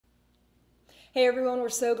Hey everyone, we're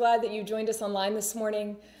so glad that you joined us online this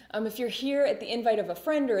morning. If you're here at the invite of a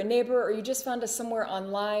friend or a neighbor, or you just found us somewhere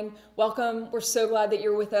online, welcome. We're so glad that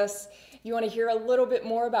you're with us. If you want to hear a little bit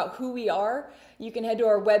more about who we are, you can head to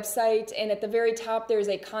our website, and at the very top there's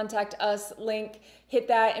a Contact Us link. Hit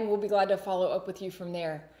that and we'll be glad to follow up with you from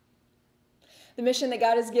there. The mission that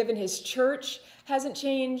God has given His church hasn't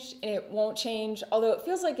changed, and it won't change, although it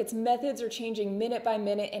feels like its methods are changing minute by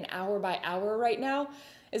minute and hour by hour right now,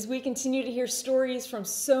 as we continue to hear stories from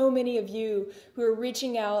so many of you who are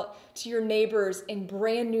reaching out to your neighbors in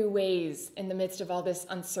brand new ways in the midst of all this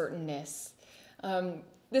uncertainness.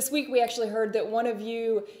 This week we actually heard that one of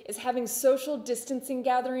you is having social distancing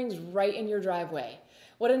gatherings right in your driveway.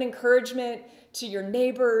 What an encouragement to your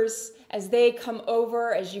neighbors as they come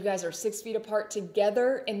over, as you guys are 6 feet apart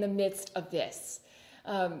together in the midst of this.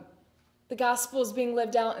 The gospel is being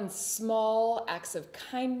lived out in small acts of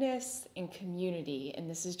kindness and community, and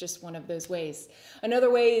this is just one of those ways. Another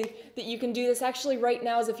way that you can do this actually right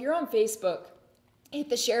now is if you're on Facebook, hit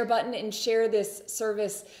the share button and share this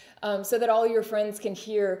service so that all your friends can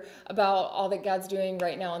hear about all that God's doing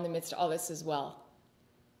right now in the midst of all this as well.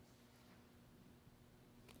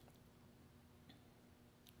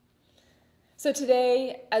 So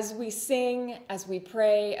today, as we sing, as we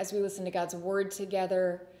pray, as we listen to God's word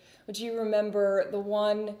together, would you remember the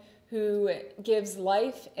one who gives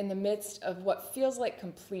life in the midst of what feels like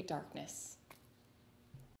complete darkness?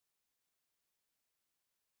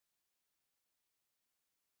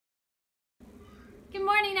 Good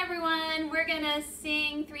morning, everyone. We're going to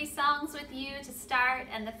sing 3 songs with you to start,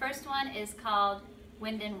 and the first one is called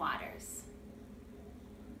Wind and Waters.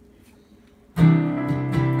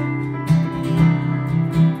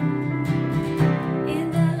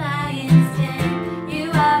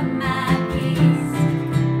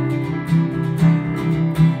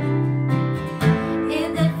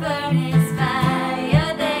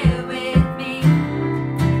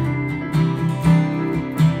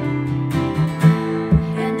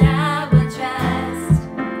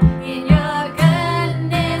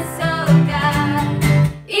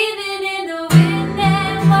 Even in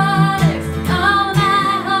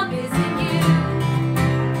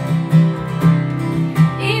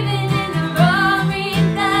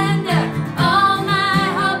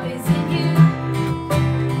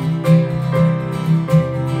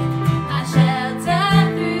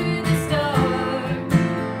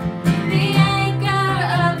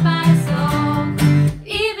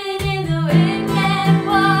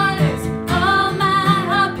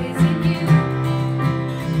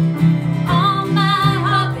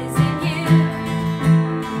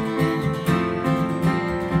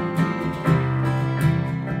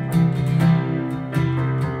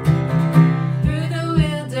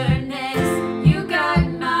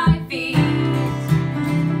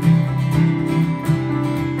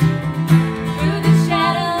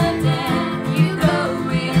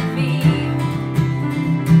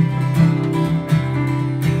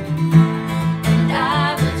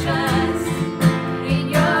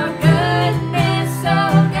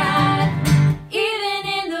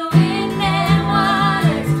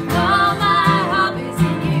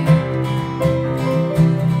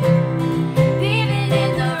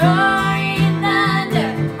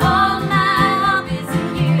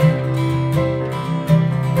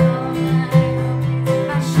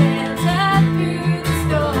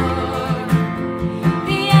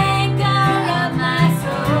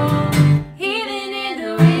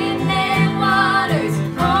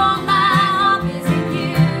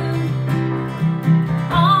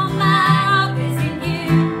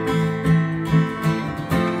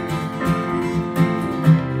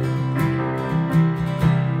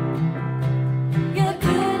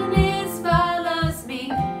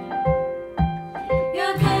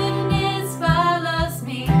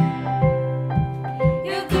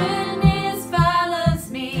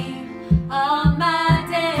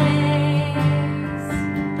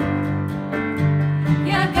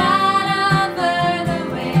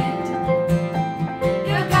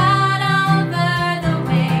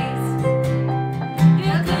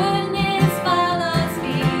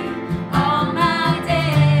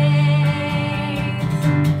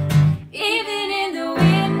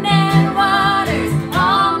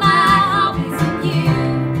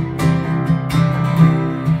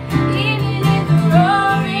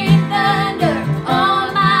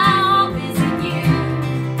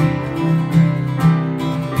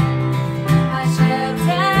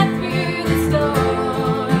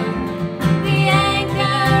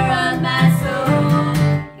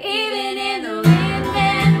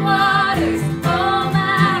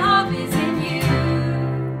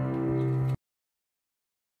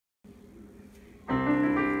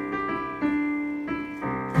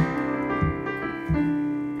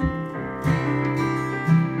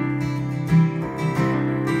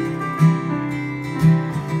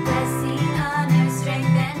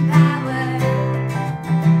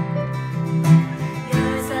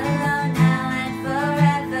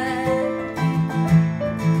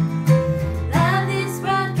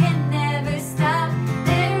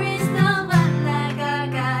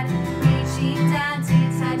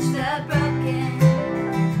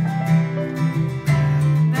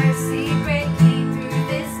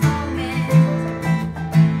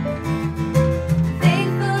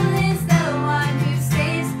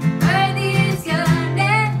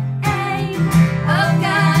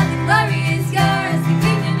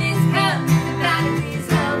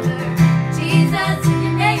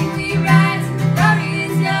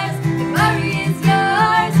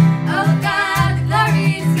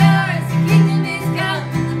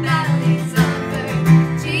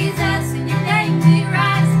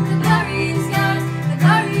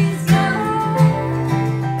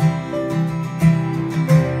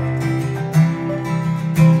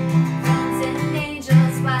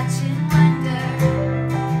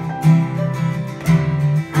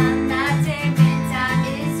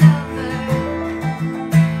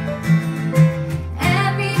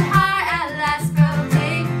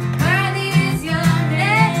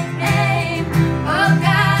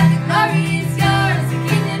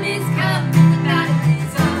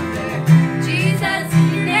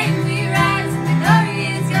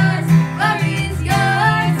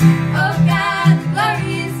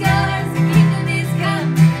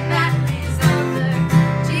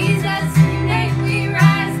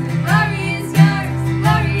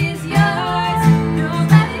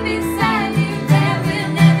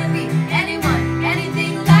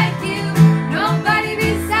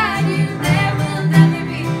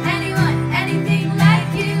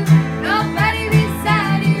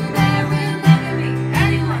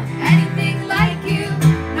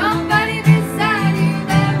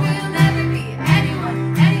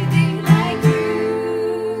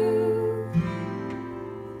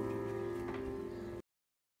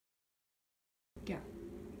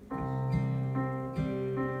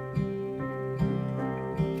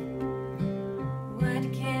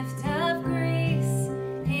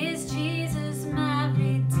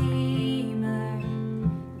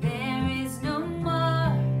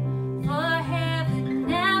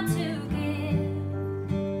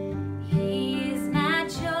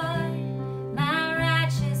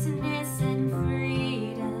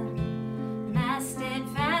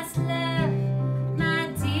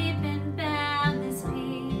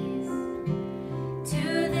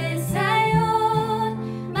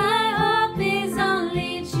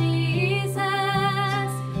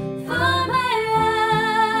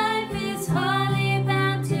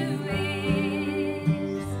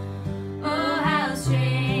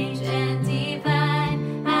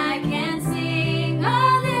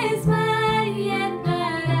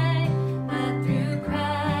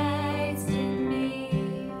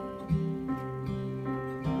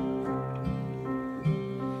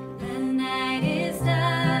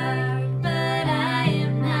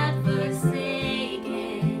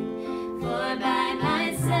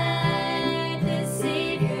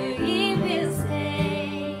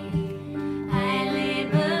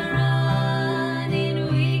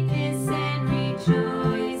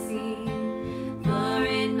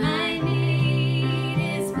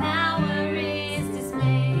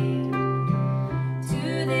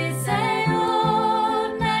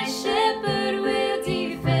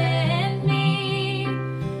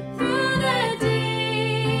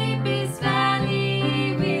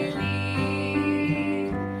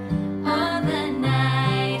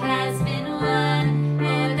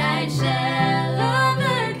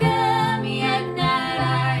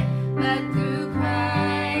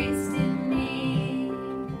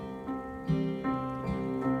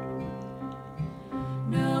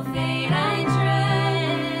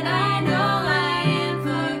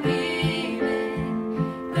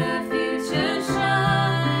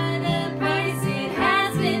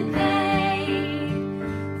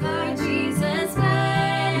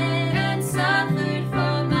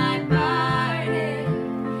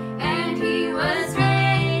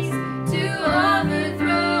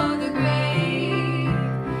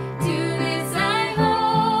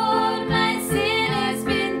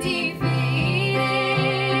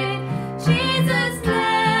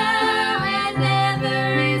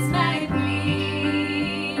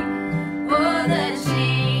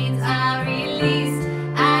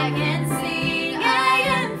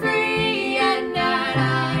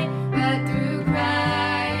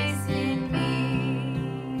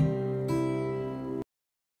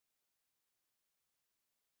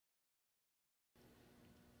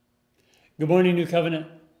Good morning, New Covenant.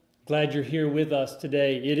 Glad you're here with us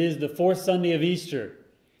today. It is the fourth Sunday of Easter.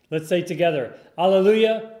 Let's say together,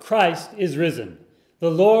 Alleluia, Christ is risen. The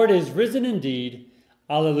Lord is risen indeed.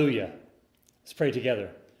 Alleluia. Let's pray together.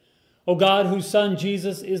 O God, whose Son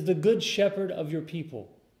Jesus is the good shepherd of your people,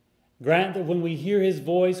 grant that when we hear his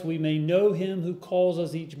voice, we may know him who calls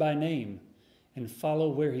us each by name and follow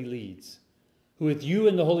where he leads, who with you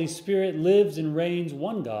and the Holy Spirit lives and reigns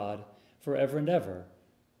one God forever and ever.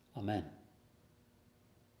 Amen.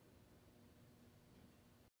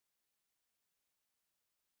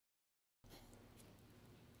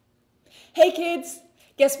 Hey kids,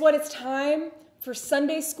 guess what? It's time for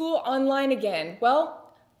Sunday school online again.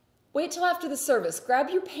 Well, wait till after the service. Grab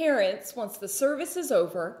your parents once the service is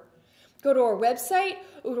over. Go to our website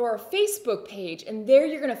or to our Facebook page, and there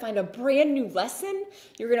you're going to find a brand new lesson.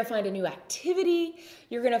 You're going to find a new activity.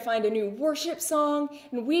 You're going to find a new worship song,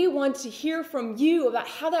 and we want to hear from you about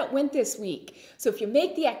how that went this week. So if you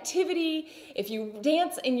make the activity, if you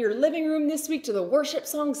dance in your living room this week to the worship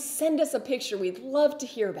song, send us a picture. We'd love to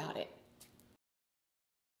hear about it.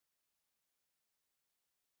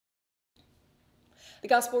 The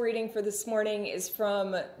gospel reading for this morning is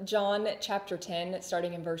from John chapter 10,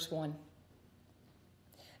 starting in verse 1.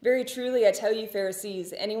 Very truly, I tell you,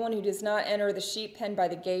 Pharisees, anyone who does not enter the sheep pen by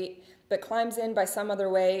the gate, but climbs in by some other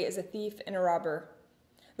way, is a thief and a robber.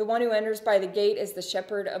 The one who enters by the gate is the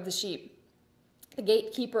shepherd of the sheep. The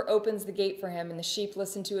gatekeeper opens the gate for him, and the sheep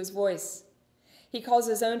listen to his voice. He calls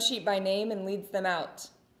his own sheep by name and leads them out.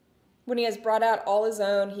 When he has brought out all his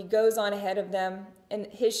own, he goes on ahead of them, and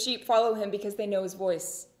his sheep follow him because they know his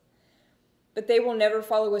voice. But they will never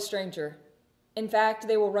follow a stranger. In fact,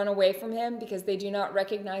 they will run away from him because they do not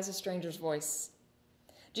recognize a stranger's voice.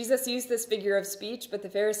 Jesus used this figure of speech, but the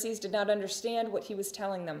Pharisees did not understand what he was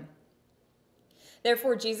telling them.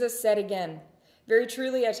 Therefore, Jesus said again, very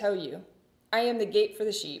truly I tell you, I am the gate for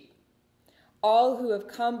the sheep. All who have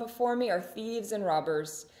come before me are thieves and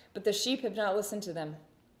robbers, but the sheep have not listened to them.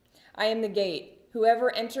 I am the gate.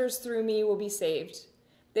 Whoever enters through me will be saved.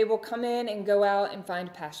 They will come in and go out and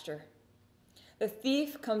find pasture. The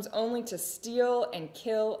thief comes only to steal and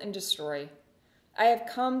kill and destroy. I have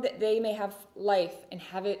come that they may have life and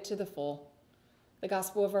have it to the full. The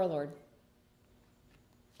gospel of our Lord.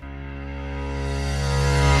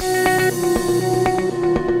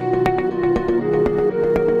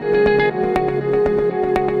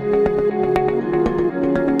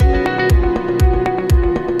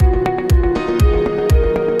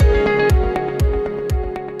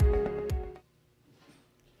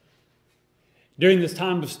 During this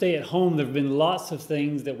time of stay at home, there have been lots of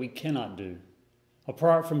things that we cannot do.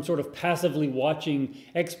 Apart from sort of passively watching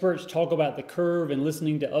experts talk about the curve and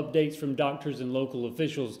listening to updates from doctors and local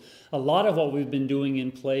officials, a lot of what we've been doing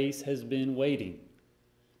in place has been waiting.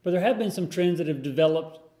 But there have been some trends that have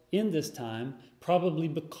developed in this time, probably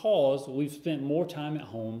because we've spent more time at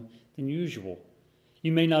home than usual.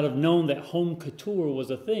 You may not have known that home couture was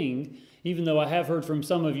a thing, even though I have heard from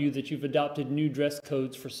some of you that you've adopted new dress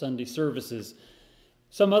codes for Sunday services.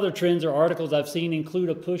 Some other trends or articles I've seen include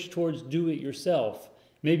a push towards do-it-yourself.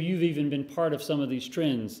 Maybe you've even been part of some of these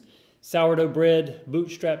trends. Sourdough bread,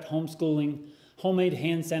 bootstrapped homeschooling, homemade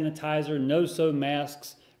hand sanitizer, no-sew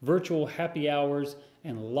masks, virtual happy hours,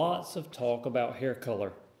 and lots of talk about hair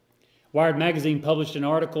color. Wired Magazine published an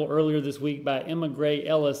article earlier this week by Emma Gray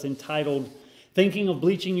Ellis entitled, "Thinking of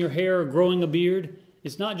bleaching your hair or growing a beard?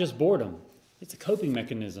 It's not just boredom, it's a coping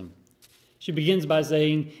mechanism." She begins by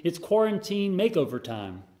saying, it's quarantine makeover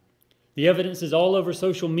time. The evidence is all over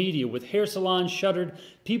social media. With hair salons shuttered,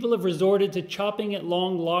 people have resorted to chopping at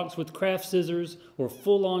long locks with craft scissors or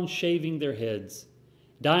full-on shaving their heads,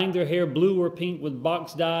 dyeing their hair blue or pink with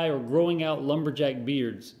box dye, or growing out lumberjack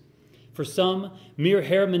beards. For some, mere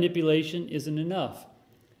hair manipulation isn't enough.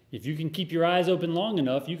 If you can keep your eyes open long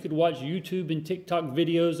enough, you could watch YouTube and TikTok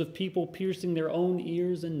videos of people piercing their own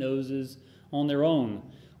ears and noses on their own,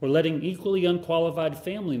 or letting equally unqualified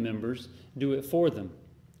family members do it for them.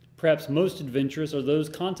 Perhaps most adventurous are those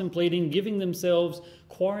contemplating giving themselves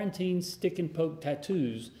quarantine stick-and-poke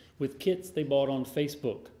tattoos with kits they bought on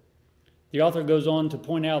Facebook. The author goes on to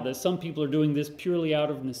point out that some people are doing this purely out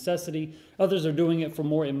of necessity, others are doing it for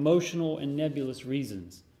more emotional and nebulous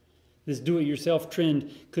reasons. This do-it-yourself trend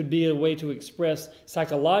could be a way to express,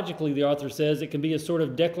 psychologically, the author says, it can be a sort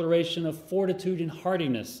of declaration of fortitude and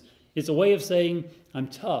hardiness. It's a way of saying, I'm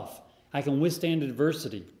tough, I can withstand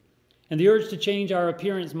adversity. And the urge to change our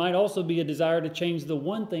appearance might also be a desire to change the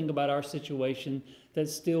one thing about our situation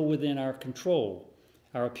that's still within our control,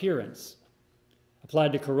 our appearance.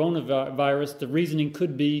 Applied to coronavirus, the reasoning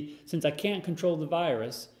could be, since I can't control the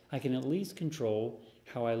virus, I can at least control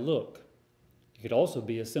how I look. It could also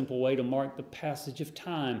be a simple way to mark the passage of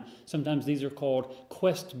time. Sometimes these are called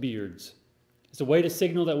quest beards. It's a way to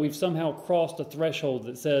signal that we've somehow crossed a threshold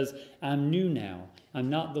that says, I'm new now. I'm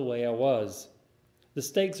not the way I was. The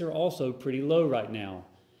stakes are also pretty low right now.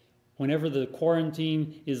 Whenever the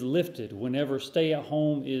quarantine is lifted, whenever stay at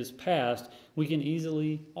home is passed, we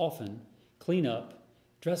can often clean up,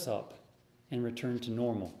 dress up, and return to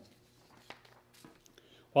normal.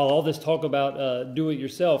 While all this talk about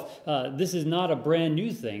do-it-yourself, this is not a brand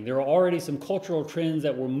new thing. There are already some cultural trends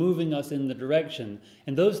that were moving us in the direction,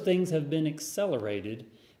 and those things have been accelerated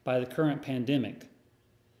by the current pandemic.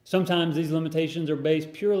 Sometimes these limitations are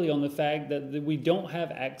based purely on the fact that we don't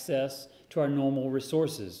have access to our normal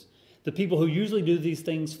resources. The people who usually do these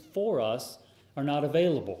things for us are not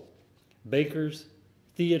available. Bakers,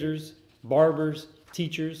 theaters, barbers,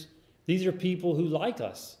 teachers, these are people who like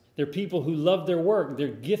us. They're people who love their work. They're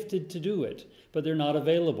gifted to do it, but they're not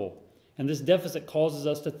available. And this deficit causes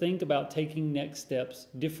us to think about taking next steps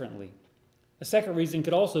differently. A second reason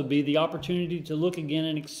could also be the opportunity to look again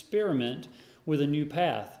and experiment with a new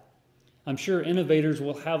path. I'm sure innovators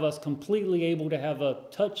will have us completely able to have a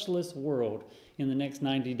touchless world in the next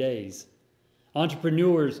 90 days.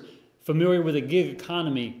 Entrepreneurs familiar with a gig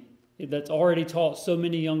economy that's already taught so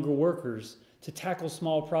many younger workers to tackle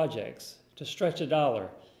small projects, to stretch a dollar,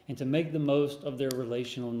 and to make the most of their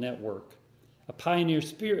relational network. A pioneer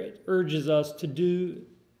spirit urges us to do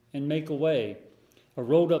and make a way, a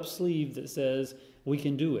rolled up sleeve that says, we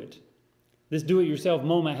can do it. This do-it-yourself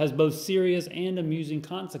moment has both serious and amusing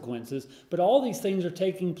consequences, but all these things are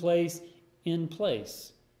taking place in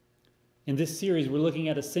place. In this series, we're looking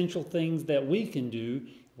at essential things that we can do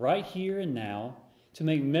right here and now to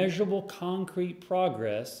make measurable, concrete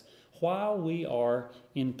progress while we are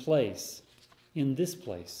in place. In this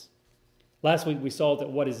place. Last week we saw that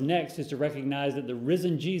what is next is to recognize that the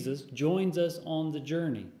risen Jesus joins us on the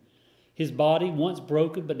journey. His body, once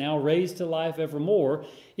broken but now raised to life evermore,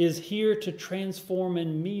 is here to transform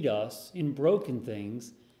and meet us in broken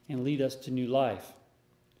things and lead us to new life.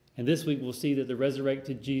 And this week we'll see that the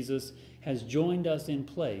resurrected Jesus has joined us in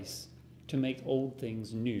place to make old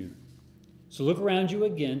things new. So look around you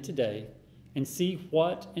again today and see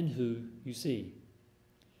what and who you see.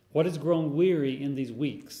 What has grown weary in these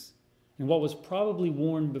weeks, and what was probably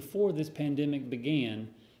worn before this pandemic began,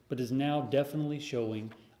 but is now definitely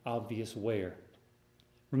showing obvious wear.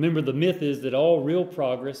 Remember, the myth is that all real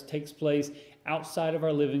progress takes place outside of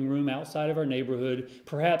our living room, outside of our neighborhood,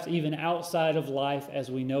 perhaps even outside of life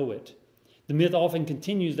as we know it. The myth often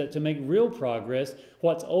continues that to make real progress,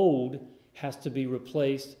 what's old has to be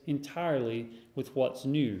replaced entirely with what's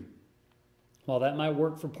new. While that might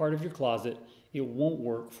work for part of your closet, it won't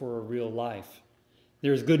work for a real life.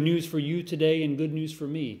 There's good news for you today and good news for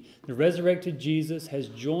me. The resurrected Jesus has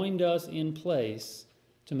joined us in place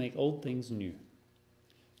to make old things new.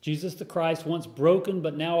 Jesus the Christ, once broken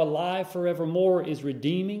but now alive forevermore, is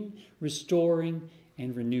redeeming, restoring,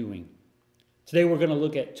 and renewing. Today we're going to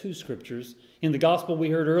look at two scriptures. In the gospel we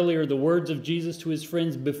heard earlier, the words of Jesus to his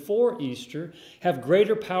friends before Easter have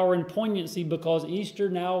greater power and poignancy because Easter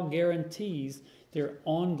now guarantees their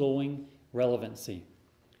ongoing relevancy.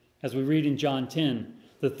 As we read in John 10,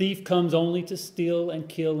 the thief comes only to steal and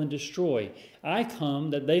kill and destroy. I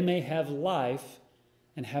come that they may have life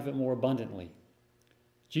and have it more abundantly.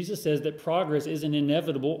 Jesus says that progress isn't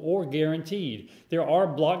inevitable or guaranteed. There are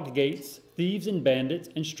blocked gates, thieves and bandits,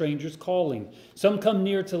 and strangers calling. Some come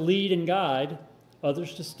near to lead and guide,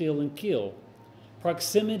 others to steal and kill.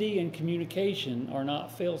 Proximity and communication are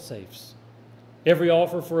not fail-safes. Every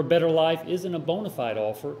offer for a better life isn't a bona fide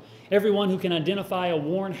offer. Everyone who can identify a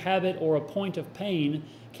worn habit or a point of pain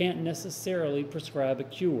can't necessarily prescribe a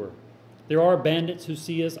cure. There are bandits who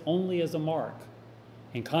see us only as a mark.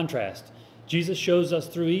 In contrast, Jesus shows us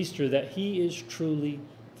through Easter that he is truly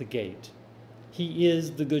the gate. He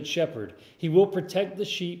is the good shepherd. He will protect the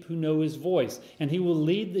sheep who know his voice, and he will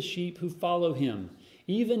lead the sheep who follow him,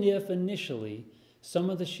 even if initially some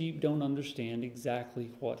of the sheep don't understand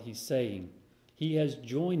exactly what he's saying. He has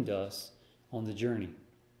joined us on the journey.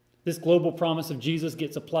 This global promise of Jesus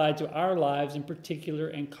gets applied to our lives in particular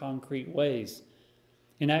and concrete ways.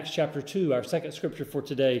 In Acts chapter 2, our second scripture for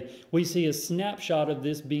today, we see a snapshot of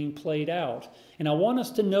this being played out. And I want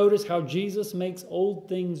us to notice how Jesus makes old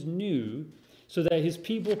things new so that his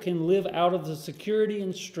people can live out of the security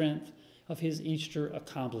and strength of his Easter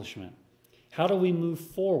accomplishment. How do we move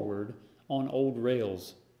forward on old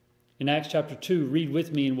rails? In Acts chapter 2, read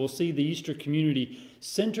with me and we'll see the Easter community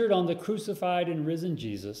centered on the crucified and risen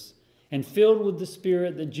Jesus and filled with the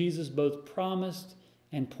Spirit that Jesus both promised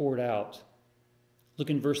and poured out. Look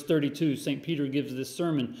in verse 32. St. Peter gives this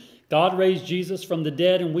sermon. God raised Jesus from the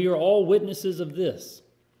dead, and we are all witnesses of this.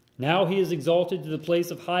 Now he is exalted to the place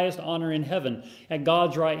of highest honor in heaven at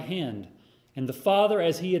God's right hand. And the Father,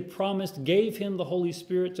 as he had promised, gave him the Holy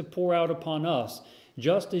Spirit to pour out upon us,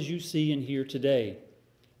 just as you see and hear today.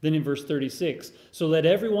 Then in verse 36, so let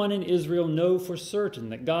everyone in Israel know for certain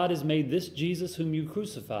that God has made this Jesus whom you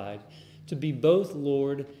crucified to be both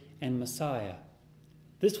Lord and Messiah.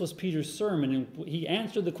 This was Peter's sermon, and he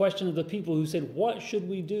answered the question of the people who said, what should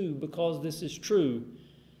we do because this is true?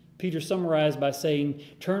 Peter summarized by saying,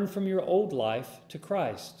 turn from your old life to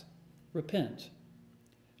Christ. Repent.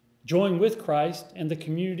 Join with Christ and the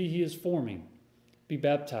community he is forming. Be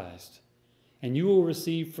baptized, and you will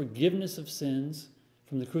receive forgiveness of sins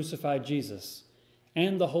from the crucified Jesus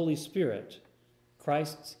and the Holy Spirit,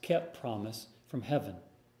 Christ's kept promise from heaven.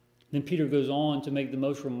 Then Peter goes on to make the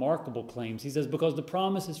most remarkable claims. He says, because the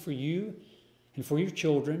promise is for you and for your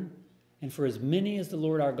children and for as many as the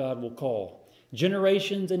Lord our God will call.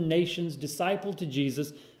 Generations and nations discipled to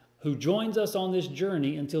Jesus, who joins us on this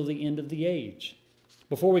journey until the end of the age.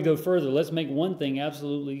 Before we go further, let's make one thing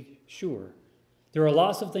absolutely sure. There are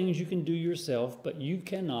lots of things you can do yourself, but you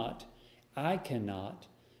cannot, I cannot,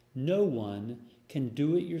 no one can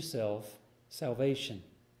do it yourself salvation.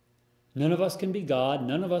 None of us can be God.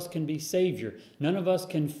 None of us can be Savior. None of us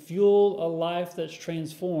can fuel a life that's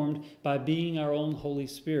transformed by being our own Holy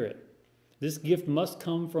Spirit. This gift must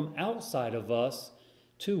come from outside of us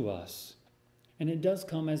to us. And it does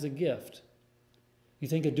come as a gift. You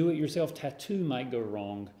think a do-it-yourself tattoo might go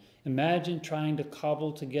wrong. Imagine trying to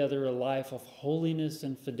cobble together a life of holiness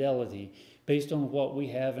and fidelity based on what we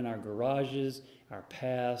have in our garages, our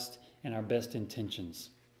past, and our best intentions.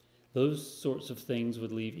 Those sorts of things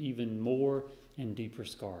would leave even more and deeper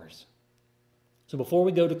scars. So before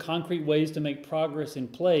we go to concrete ways to make progress in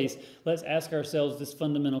place, let's ask ourselves this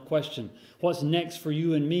fundamental question. What's next for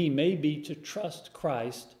you and me may be to trust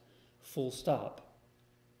Christ, full stop.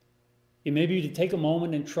 It may be to take a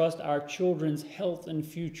moment and trust our children's health and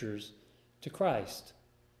futures to Christ,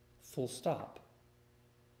 full stop.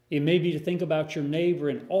 It may be to think about your neighbor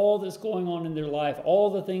and all that's going on in their life, all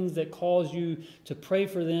the things that cause you to pray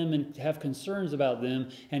for them and have concerns about them,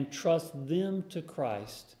 and trust them to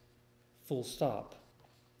Christ, full stop.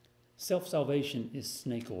 Self-salvation is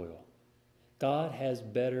snake oil. God has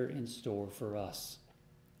better in store for us.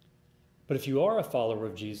 But if you are a follower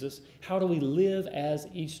of Jesus, how do we live as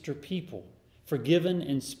Easter people? Forgiven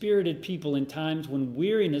and spirited people in times when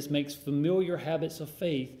weariness makes familiar habits of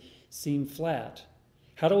faith seem flat.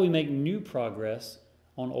 How do we make new progress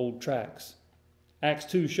on old tracks? Acts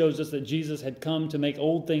 2 shows us that Jesus had come to make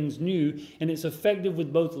old things new, and it's effective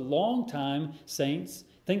with both longtime saints.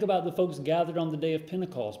 Think about the folks gathered on the day of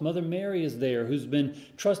Pentecost. Mother Mary is there, who's been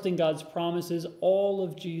trusting God's promises all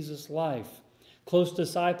of Jesus' life. Close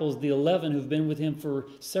disciples, the 11 who've been with him for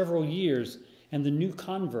several years, and the new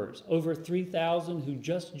converts, over 3,000 who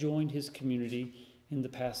just joined his community in the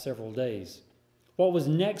past several days. What was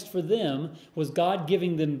next for them was God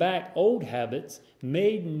giving them back old habits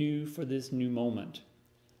made new for this new moment.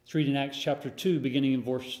 Let's read in Acts chapter 2, beginning in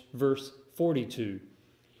verse 42.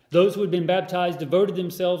 Those who had been baptized devoted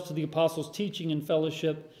themselves to the apostles' teaching and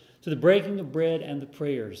fellowship, to the breaking of bread and the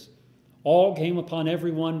prayers. All came upon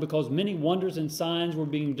everyone because many wonders and signs were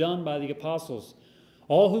being done by the apostles.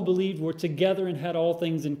 All who believed were together and had all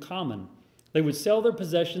things in common. They would sell their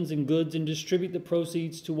possessions and goods and distribute the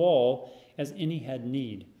proceeds to all as any had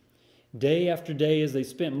need. Day after day, as they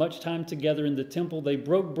spent much time together in the temple, they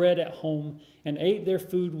broke bread at home and ate their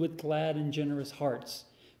food with glad and generous hearts,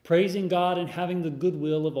 praising God and having the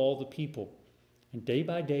goodwill of all the people. And day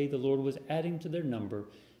by day, the Lord was adding to their number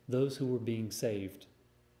those who were being saved.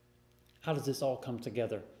 How does this all come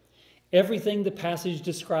together? Everything the passage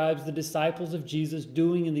describes the disciples of Jesus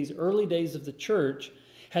doing in these early days of the church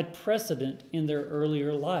had precedent in their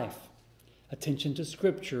earlier life. Attention to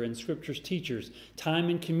Scripture and Scripture's teachers, time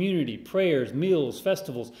in community, prayers, meals,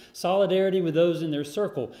 festivals, solidarity with those in their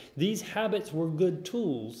circle. These habits were good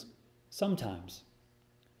tools sometimes.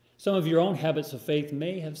 Some of your own habits of faith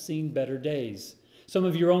may have seen better days. Some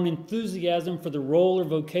of your own enthusiasm for the role or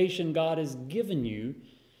vocation God has given you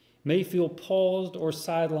may feel paused or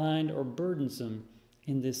sidelined or burdensome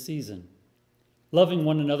in this season. Loving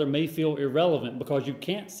one another may feel irrelevant because you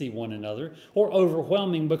can't see one another, or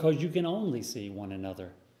overwhelming because you can only see one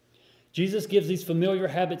another. Jesus gives these familiar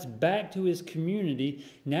habits back to his community,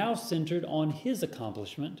 now centered on his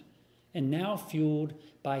accomplishment and now fueled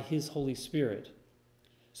by his Holy Spirit.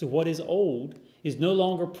 So what is old is no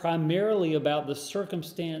longer primarily about the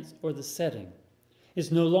circumstance or the setting.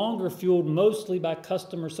 It's no longer fueled mostly by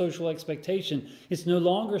custom or social expectation. It's no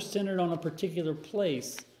longer centered on a particular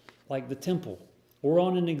place like the temple or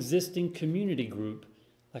on an existing community group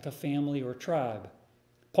like a family or tribe.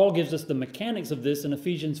 Paul gives us the mechanics of this in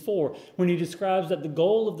Ephesians 4 when he describes that the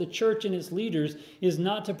goal of the church and its leaders is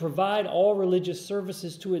not to provide all religious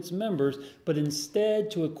services to its members, but instead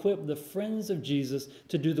to equip the friends of Jesus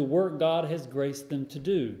to do the work God has graced them to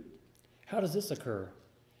do. How does this occur?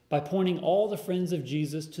 By pointing all the friends of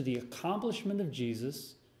Jesus to the accomplishment of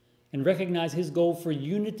Jesus and recognize his goal for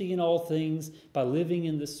unity in all things by living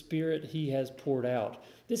in the Spirit he has poured out.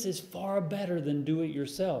 This is far better than do it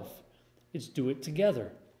yourself. It's do it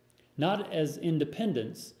together. Not as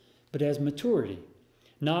independence, but as maturity.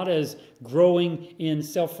 Not as growing in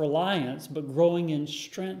self-reliance, but growing in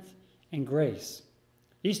strength and grace.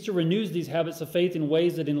 Easter renews these habits of faith in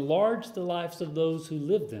ways that enlarge the lives of those who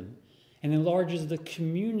live them and enlarges the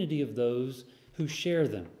community of those who share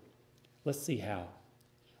them. Let's see how.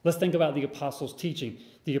 Let's think about the apostles' teaching.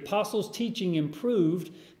 The apostles' teaching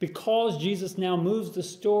improved because Jesus now moves the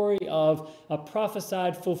story of a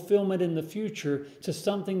prophesied fulfillment in the future to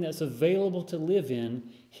something that's available to live in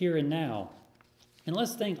here and now. And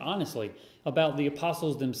let's think honestly about the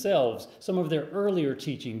apostles themselves, some of their earlier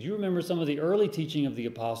teaching. Do you remember some of the early teaching of the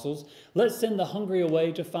apostles? Let's send the hungry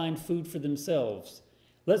away to find food for themselves.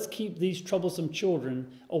 Let's keep these troublesome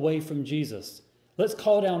children away from Jesus. Let's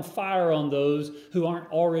call down fire on those who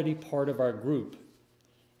aren't already part of our group.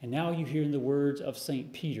 And now you hear in the words of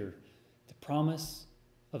St. Peter, the promise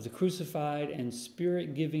of the crucified and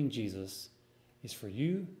Spirit-giving Jesus is for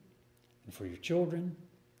you and for your children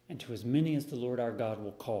and to as many as the Lord our God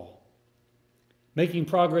will call. Making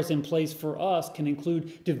progress in place for us can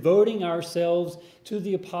include devoting ourselves to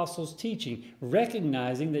the apostles' teaching,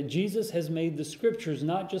 recognizing that Jesus has made the Scriptures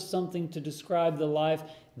not just something to describe the life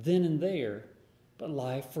then and there, but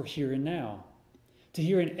life for here and now. To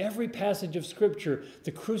hear in every passage of Scripture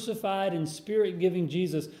the crucified and Spirit-giving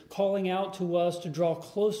Jesus calling out to us to draw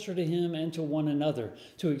closer to him and to one another,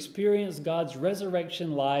 to experience God's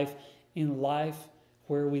resurrection life in life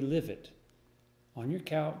where we live it. On your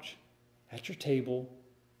couch, at your table,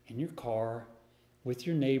 in your car, with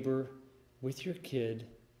your neighbor, with your kid,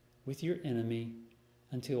 with your enemy,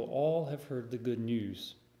 until all have heard the good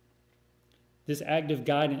news. This active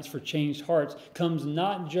guidance for changed hearts comes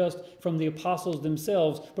not just from the apostles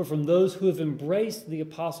themselves, but from those who have embraced the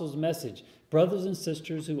apostles' message, brothers and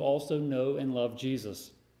sisters who also know and love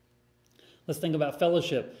Jesus. Let's think about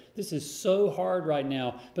fellowship. This is so hard right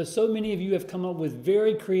now, but so many of you have come up with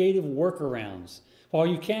very creative workarounds. While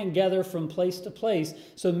you can't gather from place to place,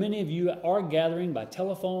 so many of you are gathering by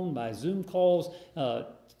telephone, by Zoom calls,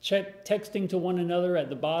 texting to one another at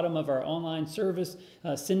the bottom of our online service,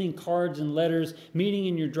 sending cards and letters, meeting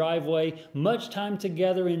in your driveway, much time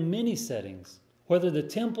together in many settings, whether the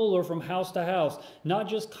temple or from house to house, not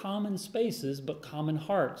just common spaces, but common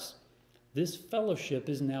hearts. This fellowship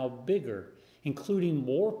is now bigger, including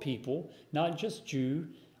more people, not just Jew,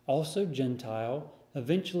 also Gentile,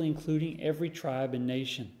 eventually including every tribe and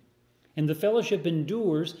nation. And the fellowship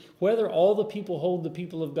endures whether all the people hold the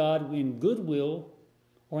people of God in goodwill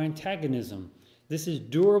or antagonism. This is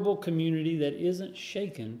durable community that isn't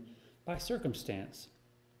shaken by circumstance.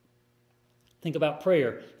 Think about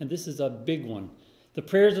prayer, and this is a big one. The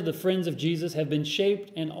prayers of the friends of Jesus have been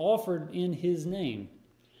shaped and offered in his name.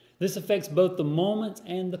 This affects both the moments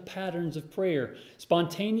and the patterns of prayer,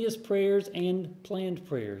 spontaneous prayers and planned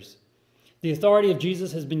prayers. The authority of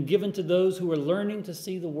Jesus has been given to those who are learning to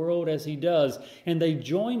see the world as he does, and they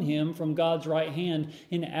join him from God's right hand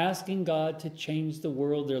in asking God to change the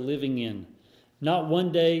world they're living in. Not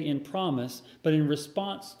one day in promise, but in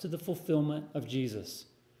response to the fulfillment of Jesus.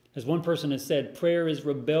 As one person has said, prayer is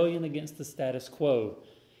rebellion against the status quo.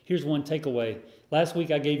 Here's one takeaway. Last week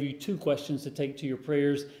I gave you 2 questions to take to your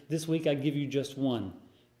prayers. This week I give you just one.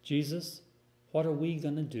 Jesus, what are we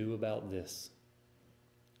going to do about this?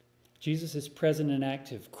 Jesus is present and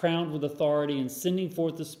active, crowned with authority and sending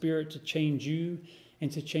forth the Spirit to change you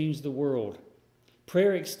and to change the world.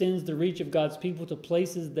 Prayer extends the reach of God's people to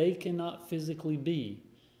places they cannot physically be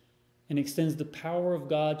and extends the power of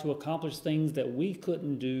God to accomplish things that we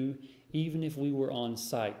couldn't do even if we were on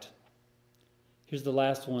site. Here's the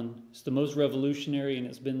last one. It's the most revolutionary and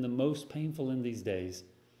it's been the most painful in these days,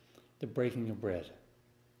 the breaking of bread.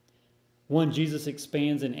 One, Jesus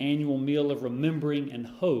expands an annual meal of remembering and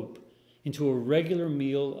hope into a regular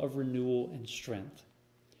meal of renewal and strength.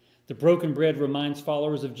 The broken bread reminds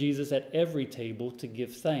followers of Jesus at every table to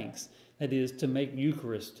give thanks, that is, to make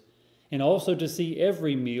Eucharist, and also to see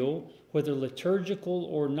every meal, whether liturgical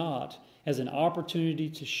or not, as an opportunity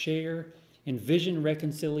to share envision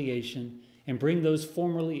reconciliation, and bring those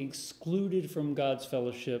formerly excluded from God's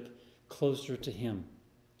fellowship closer to Him.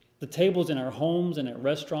 The tables in our homes and at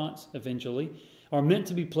restaurants, eventually, are meant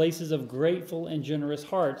to be places of grateful and generous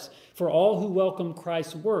hearts. For all who welcome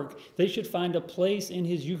Christ's work, they should find a place in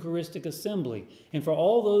His Eucharistic assembly. And for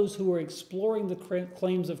all those who are exploring the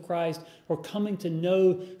claims of Christ or coming to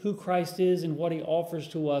know who Christ is and what He offers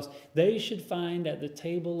to us, they should find at the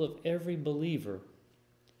table of every believer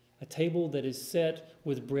a table that is set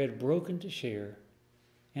with bread broken to share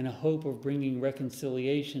and a hope of bringing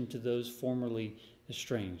reconciliation to those formerly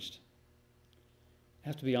estranged. I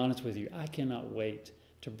have to be honest with you, I cannot wait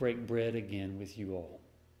to break bread again with you all.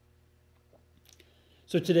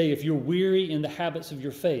 So today, if you're weary in the habits of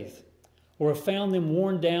your faith, or have found them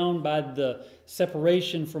worn down by the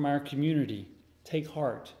separation from our community, take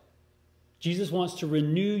heart. Jesus wants to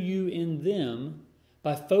renew you in them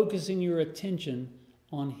by focusing your attention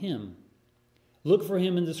on Him. Look for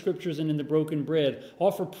Him in the Scriptures and in the broken bread.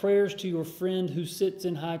 Offer prayers to your friend who sits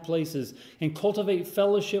in high places, and cultivate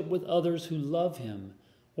fellowship with others who love Him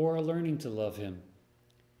or are learning to love Him.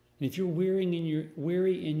 And if you're weary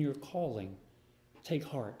in your calling, take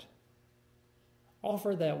heart.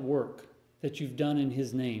 Offer that work that you've done in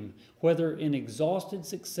His name, whether in exhausted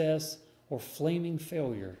success or flaming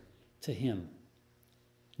failure, to Him,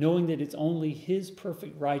 knowing that it's only His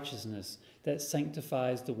perfect righteousness that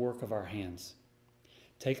sanctifies the work of our hands.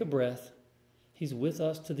 Take a breath. He's with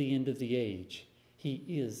us to the end of the age. He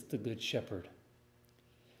is the Good Shepherd.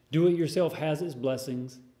 Do it yourself has its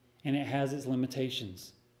blessings, and it has its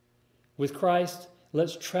limitations. With Christ,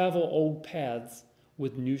 let's travel old paths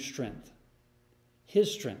with new strength.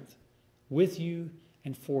 His strength, with you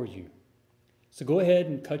and for you. So go ahead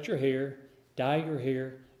and cut your hair, dye your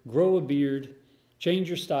hair, grow a beard, change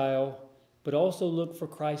your style, but also look for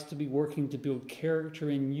Christ to be working to build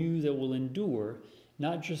character in you that will endure,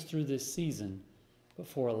 not just through this season, but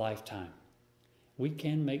for a lifetime. We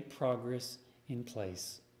can make progress in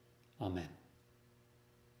place. Amen.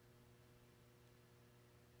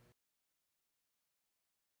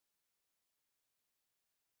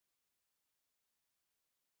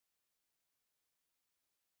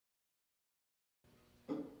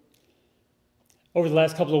 Over the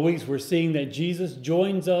last couple of weeks, we're seeing that Jesus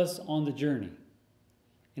joins us on the journey.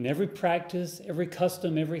 And every practice, every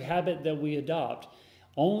custom, every habit that we adopt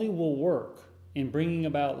only will work in bringing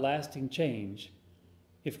about lasting change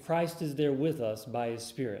if Christ is there with us by His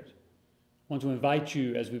Spirit. I want to invite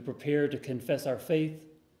you as we prepare to confess our faith,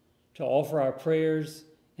 to offer our prayers,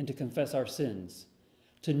 and to confess our sins,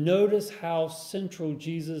 to notice how central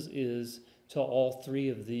Jesus is to all three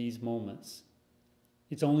of these moments.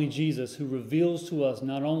 It's only Jesus who reveals to us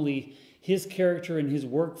not only His character and His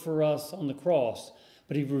work for us on the cross,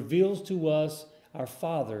 but He reveals to us our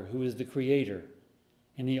Father who is the Creator.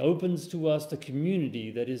 And He opens to us the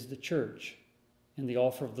community that is the church and the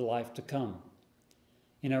offer of the life to come.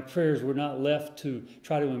 In our prayers, we're not left to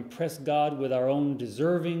try to impress God with our own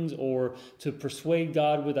deservings or to persuade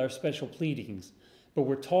God with our special pleadings, but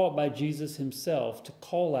we're taught by Jesus Himself to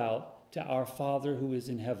call out to our Father who is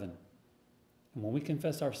in heaven. And when we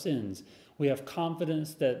confess our sins, we have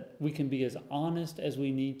confidence that we can be as honest as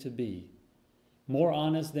we need to be, more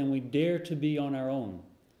honest than we dare to be on our own,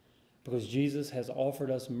 because Jesus has offered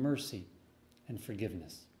us mercy and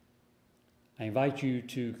forgiveness. I invite you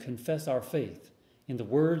to confess our faith in the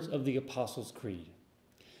words of the Apostles' Creed.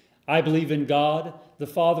 I believe in God, the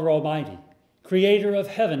Father Almighty, creator of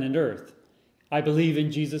heaven and earth. I believe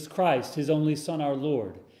in Jesus Christ, His only Son, our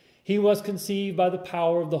Lord. He was conceived by the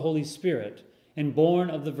power of the Holy Spirit and born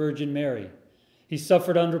of the Virgin Mary. He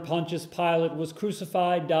suffered under Pontius Pilate, was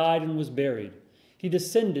crucified, died, and was buried. He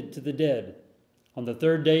descended to the dead. On the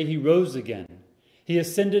third day He rose again. He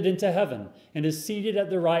ascended into heaven and is seated at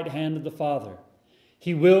the right hand of the Father.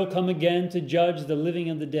 He will come again to judge the living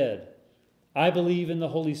and the dead. I believe in the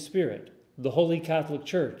Holy Spirit, the Holy Catholic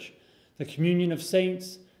Church, the communion of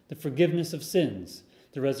saints, the forgiveness of sins,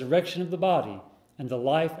 the resurrection of the body, and the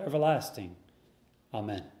life everlasting.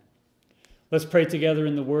 Amen. Let's pray together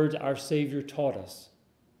in the words our Savior taught us.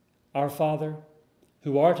 Our Father,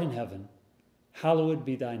 who art in heaven, hallowed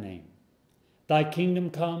be Thy name. Thy kingdom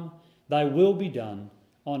come, Thy will be done,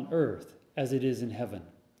 on earth as it is in heaven.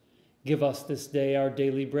 Give us this day our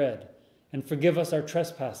daily bread, and forgive us our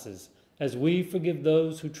trespasses, as we forgive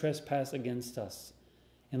those who trespass against us.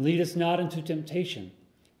 And lead us not into temptation,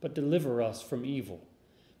 but deliver us from evil.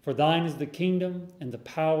 For Thine is the kingdom, and the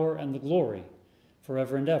power, and the glory,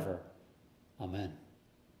 forever and ever. Amen.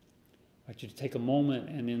 I want you to take a moment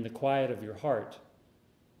and in the quiet of your heart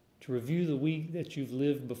to review the week that you've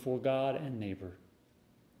lived before God and neighbor.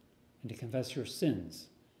 and to confess your sins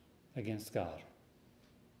against God.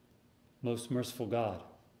 Most merciful God,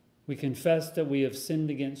 we confess that we have sinned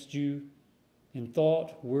against you in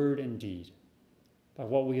thought, word, and deed, by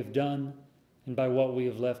what we have done and by what we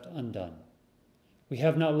have left undone. We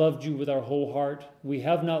have not loved you with our whole heart. We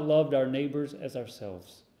have not loved our neighbors as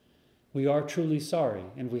ourselves. We are truly sorry,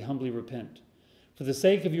 and we humbly repent. For the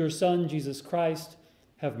sake of your Son, Jesus Christ,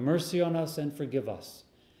 have mercy on us and forgive us,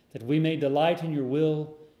 that we may delight in your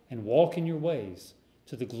will and walk in your ways,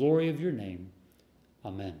 to the glory of your name.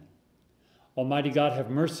 Amen. Almighty God, have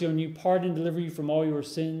mercy on you, pardon and deliver you from all your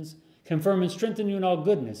sins, confirm and strengthen you in all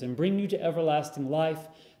goodness, and bring you to everlasting life,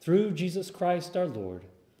 through Jesus Christ our Lord.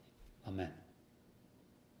 Amen.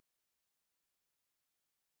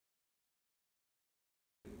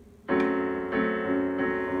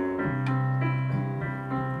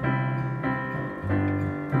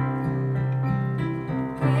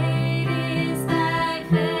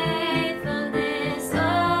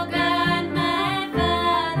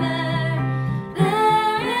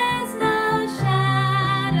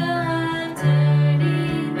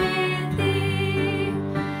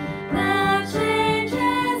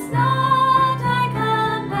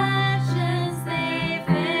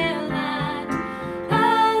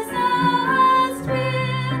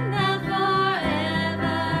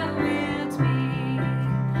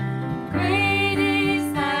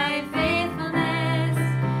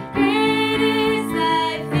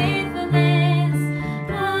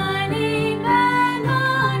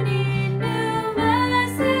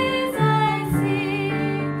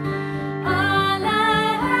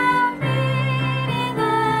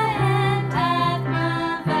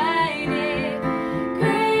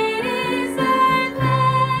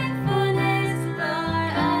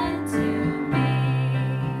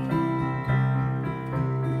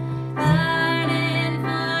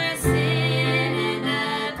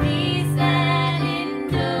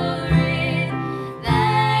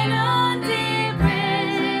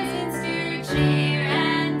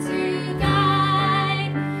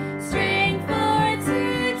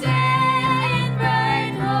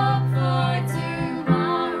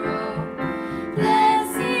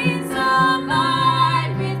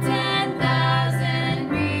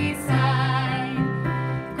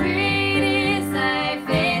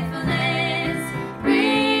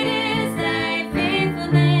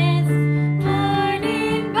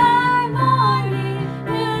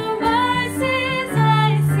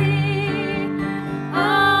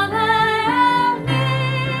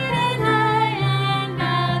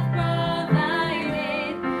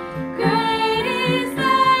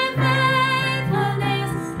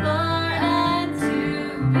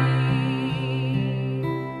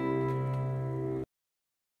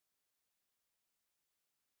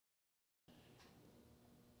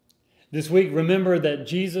 This week, remember that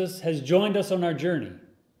Jesus has joined us on our journey.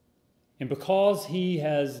 And because he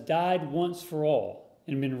has died once for all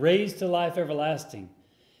and been raised to life everlasting,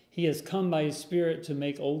 he has come by his Spirit to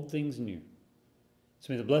make old things new.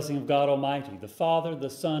 So may the blessing of God Almighty, the Father, the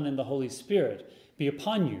Son, and the Holy Spirit be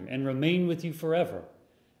upon you and remain with you forever.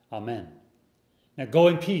 Amen. Now go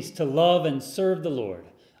in peace to love and serve the Lord.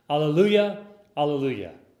 Alleluia,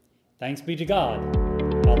 alleluia. Thanks be to God.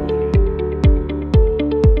 Alleluia.